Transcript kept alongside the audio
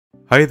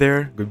Hi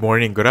there, good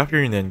morning, good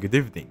afternoon, and good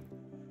evening.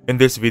 In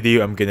this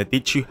video, I'm gonna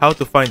teach you how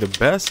to find the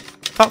best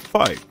top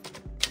 5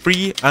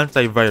 free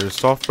antivirus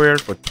software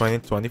for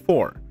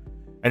 2024.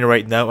 And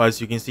right now, as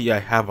you can see, I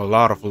have a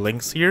lot of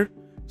links here,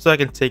 so I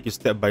can take you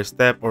step by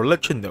step or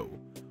let you know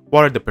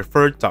what are the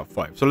preferred top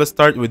 5. So let's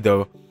start with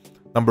the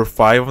number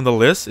 5 on the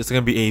list. It's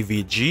gonna be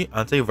AVG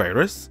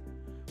antivirus.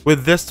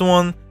 With this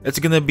one, it's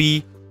gonna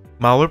be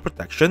malware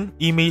protection,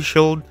 email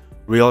shield,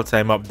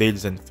 real-time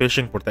updates, and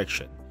phishing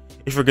protection.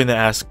 If you're gonna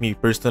ask me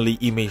personally,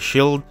 email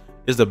shield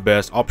is the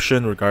best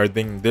option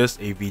regarding this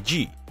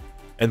AVG.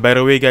 And by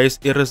the way guys,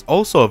 it is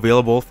also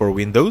available for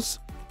Windows,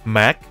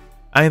 Mac,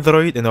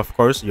 Android, and of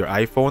course your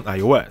iPhone,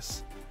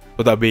 iOS.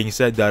 So that being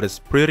said, that is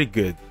pretty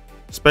good,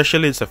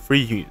 especially it's a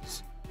free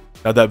use.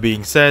 Now that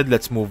being said,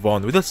 let's move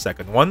on with the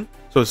second one.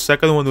 So the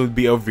second one would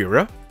be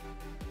Avira.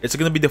 It's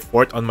gonna be the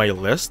 4th on my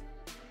list,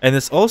 and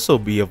it's also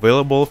be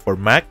available for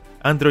Mac,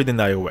 Android, and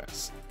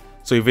iOS.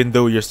 So even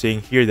though you're seeing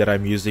here that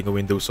I'm using a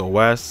Windows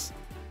OS,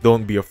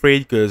 don't be afraid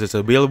because it's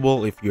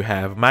available if you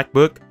have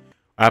MacBook,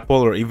 Apple,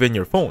 or even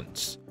your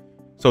phones.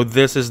 So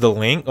this is the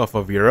link of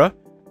Avira,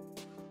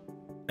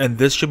 and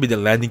this should be the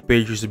landing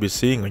page you should be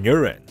seeing on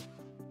your end.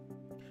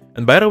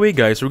 And by the way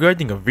guys,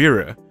 regarding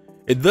Avira,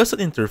 it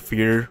doesn't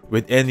interfere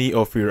with any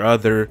of your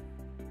other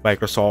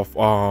Microsoft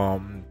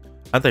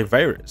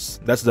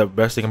antivirus. That's the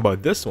best thing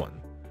about this one.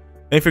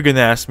 And if you're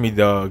gonna ask me,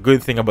 the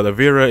good thing about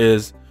Avira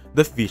is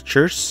the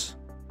features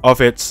of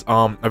its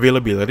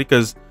availability,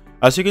 because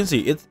as you can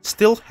see, it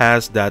still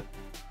has that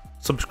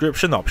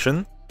subscription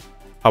option.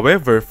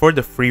 However, for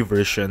the free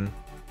version,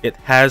 it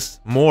has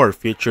more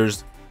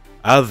features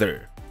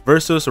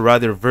versus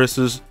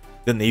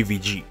than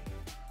AVG.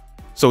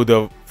 So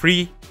the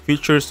free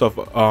features of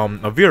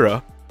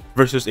Avira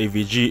versus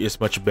AVG is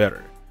much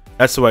better.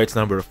 That's why it's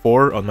number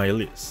 4 on my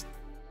list.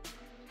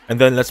 And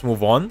then let's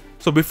move on.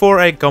 So before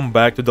I come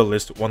back to the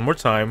list one more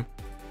time,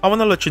 I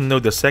want to let you know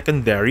the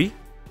secondary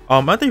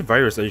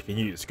antivirus that you can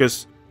use,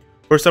 because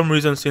for some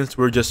reason, since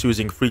we're just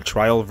using free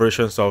trial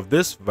versions of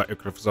this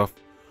Microsoft,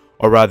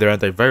 or rather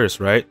antivirus,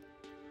 right,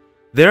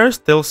 there are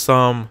still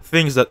some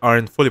things that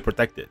aren't fully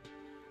protected.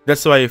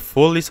 That's why I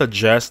fully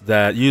suggest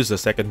that use a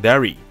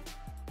secondary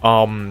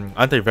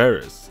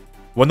antivirus,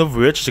 one of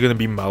which is going to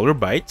be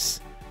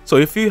Malwarebytes. So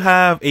if you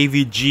have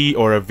AVG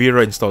or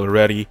Avira installed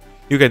already,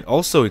 you can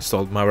also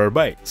install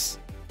Malwarebytes.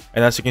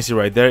 And as you can see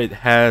right there, it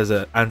has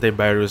an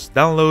antivirus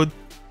download.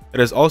 It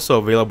is also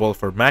available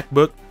for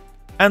MacBook,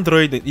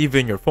 Android, and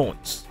even your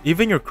phones,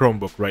 even your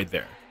Chromebook right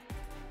there.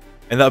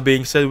 And that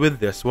being said, with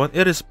this one,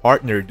 it is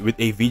partnered with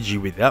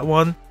AVG with that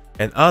one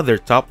and other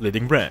top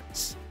leading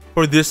brands.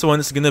 For this one,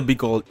 it's gonna be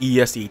called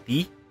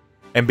ESET,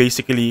 and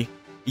basically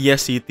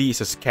ESET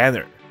is a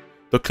scanner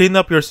to clean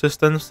up your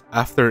systems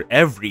after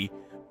every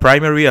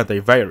primary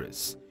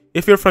antivirus.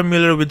 If you're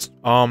familiar with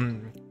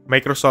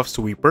Microsoft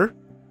Sweeper,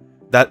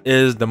 that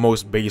is the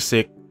most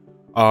basic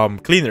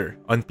cleaner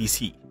on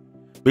PC.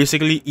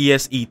 Basically,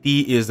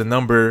 ESET is the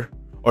number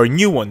or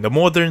new one, the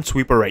modern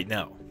sweeper right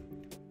now.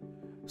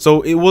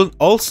 So it will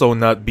also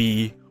not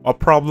be a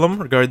problem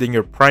regarding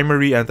your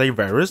primary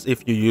antivirus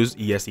if you use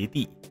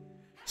ESET,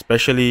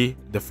 especially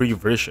the free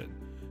version.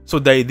 So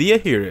the idea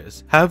here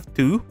is have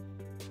two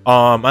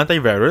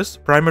antivirus,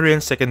 primary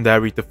and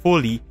secondary, to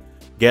fully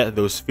get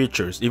those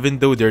features, even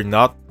though they're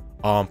not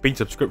paid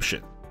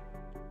subscription.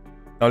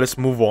 Now let's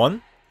move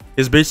on.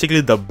 It's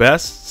basically the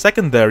best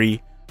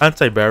secondary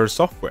antivirus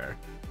software.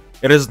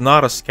 It is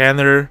not a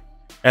scanner,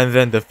 and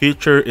then the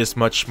feature is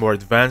much more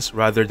advanced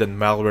rather than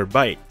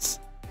Malwarebytes.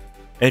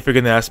 And if you're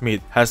gonna ask me,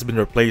 it has been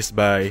replaced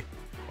by,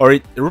 or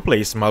it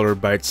replaced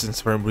Malwarebytes since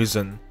for some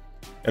reason.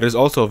 It is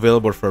also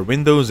available for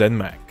Windows and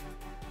Mac.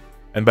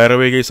 And by the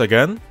way guys,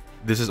 again,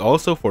 this is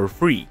also for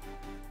free.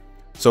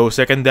 So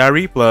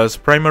secondary plus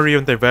primary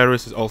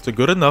antivirus is also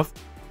good enough,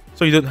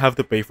 so you don't have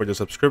to pay for the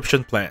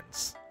subscription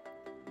plans.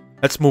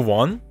 Let's move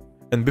on.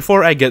 And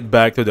before I get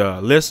back to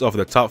the list of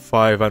the top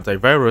 5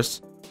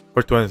 antivirus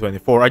for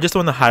 2024, I just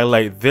want to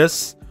highlight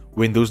this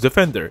Windows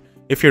Defender.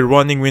 If you're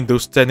running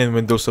Windows 10 and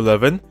Windows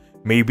 11,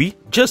 maybe,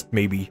 just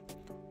maybe,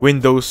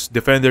 Windows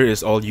Defender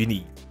is all you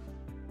need.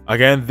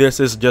 Again,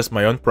 this is just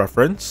my own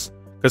preference,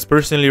 because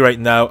personally right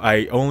now,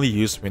 I only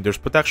use Windows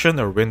Protection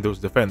or Windows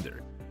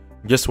Defender.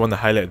 Just want to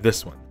highlight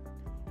this one.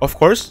 Of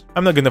course,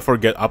 I'm not gonna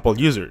forget Apple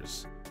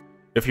users.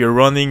 If you're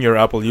running your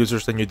Apple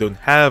users and you don't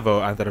have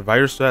an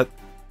antivirus set,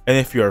 and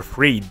if you're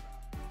afraid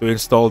to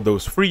install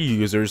those free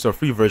users or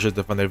free versions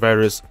of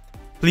antivirus,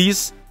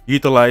 please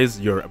utilize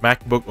your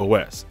MacBook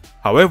OS.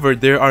 However,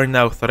 there are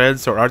now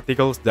threads or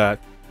articles that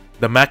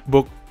the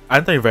MacBook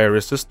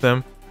antivirus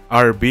system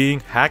are being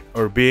hacked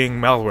or being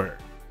malware.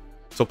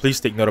 So please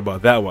take note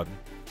about that one.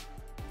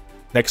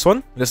 Next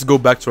one, let's go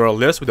back to our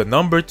list with the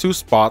number 2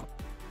 spot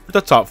for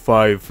the top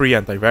 5 free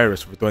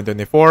antivirus for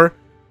 2024,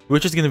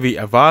 which is going to be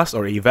Avast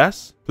or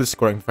Avast. Please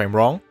correct me if I'm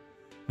wrong.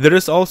 There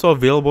is also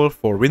available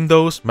for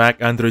Windows,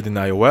 Mac, Android, and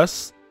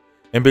iOS.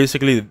 And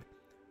basically,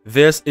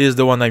 this is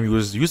the one I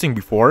was using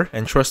before,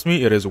 and trust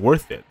me, it is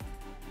worth it.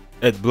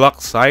 It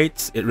blocks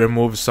sites, it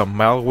removes some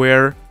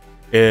malware,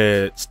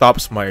 It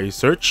stops my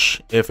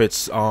search if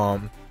it's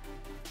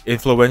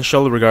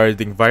influential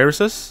regarding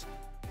viruses,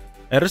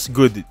 and it's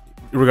good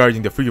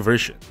regarding the free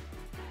version.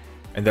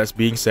 And that's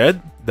being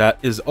said, that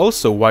is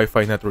also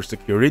Wi-Fi network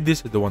security.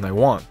 This is the one I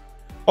want.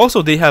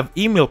 Also, they have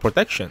email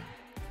protection.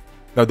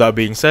 Now that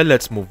being said,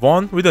 let's move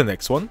on with the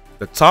next one.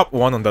 The top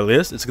one on the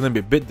list is going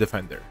to be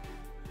Bitdefender.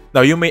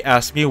 Now you may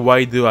ask me,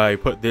 why do I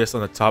put this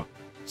on the top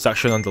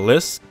section on the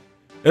list?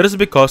 It is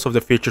because of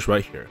the features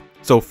right here.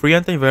 So free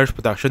antivirus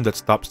protection that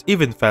stops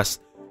even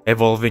fast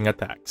evolving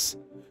attacks.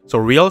 So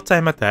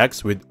real-time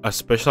attacks with a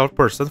special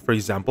person, for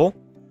example.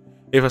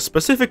 If a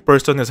specific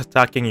person is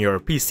attacking your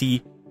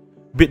PC,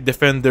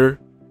 Bitdefender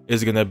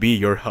is gonna be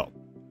your help.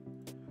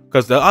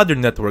 Because the other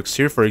networks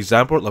here, for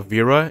example,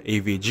 Avira,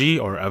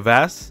 AVG, or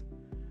Avast,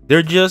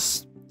 they're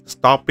just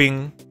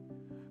stopping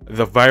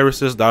the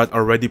viruses that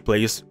are already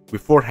placed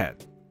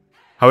beforehand.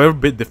 However,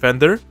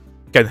 Bitdefender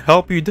can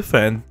help you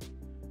defend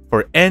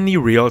for any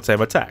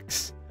real-time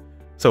attacks.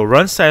 So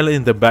run silent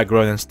in the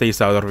background and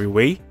stays out of your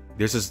way.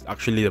 This is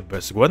actually the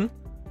best one.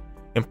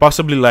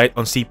 Impossibly light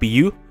on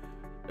CPU.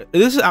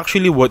 This is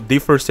actually what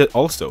differs it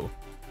also.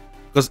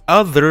 Because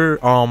other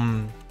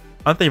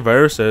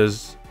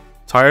antiviruses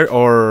tire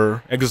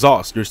or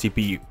exhaust your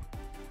CPU.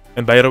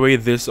 And by the way,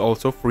 this is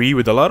also free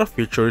with a lot of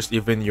features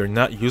even you're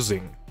not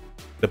using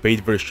the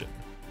paid version.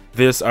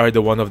 These are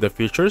the one of the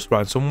features: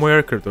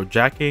 ransomware,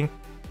 cryptojacking,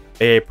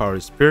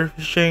 AI-powered spear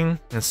phishing,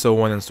 and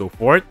so on and so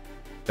forth.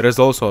 It is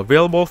also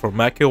available for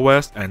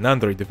macOS and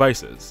Android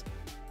devices.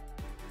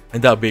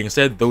 And that being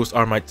said, those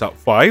are my top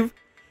 5.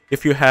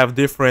 If you have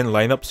different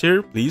lineups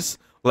here, please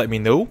let me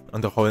know on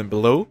the comment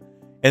below.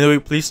 Anyway,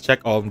 please check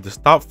all the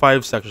top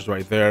 5 sections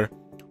right there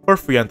for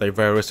free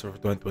antivirus for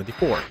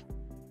 2024.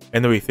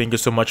 Anyway, thank you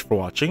so much for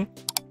watching.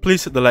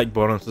 Please hit the like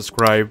button and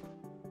subscribe.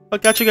 I'll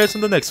catch you guys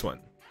on the next one.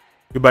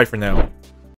 Goodbye for now.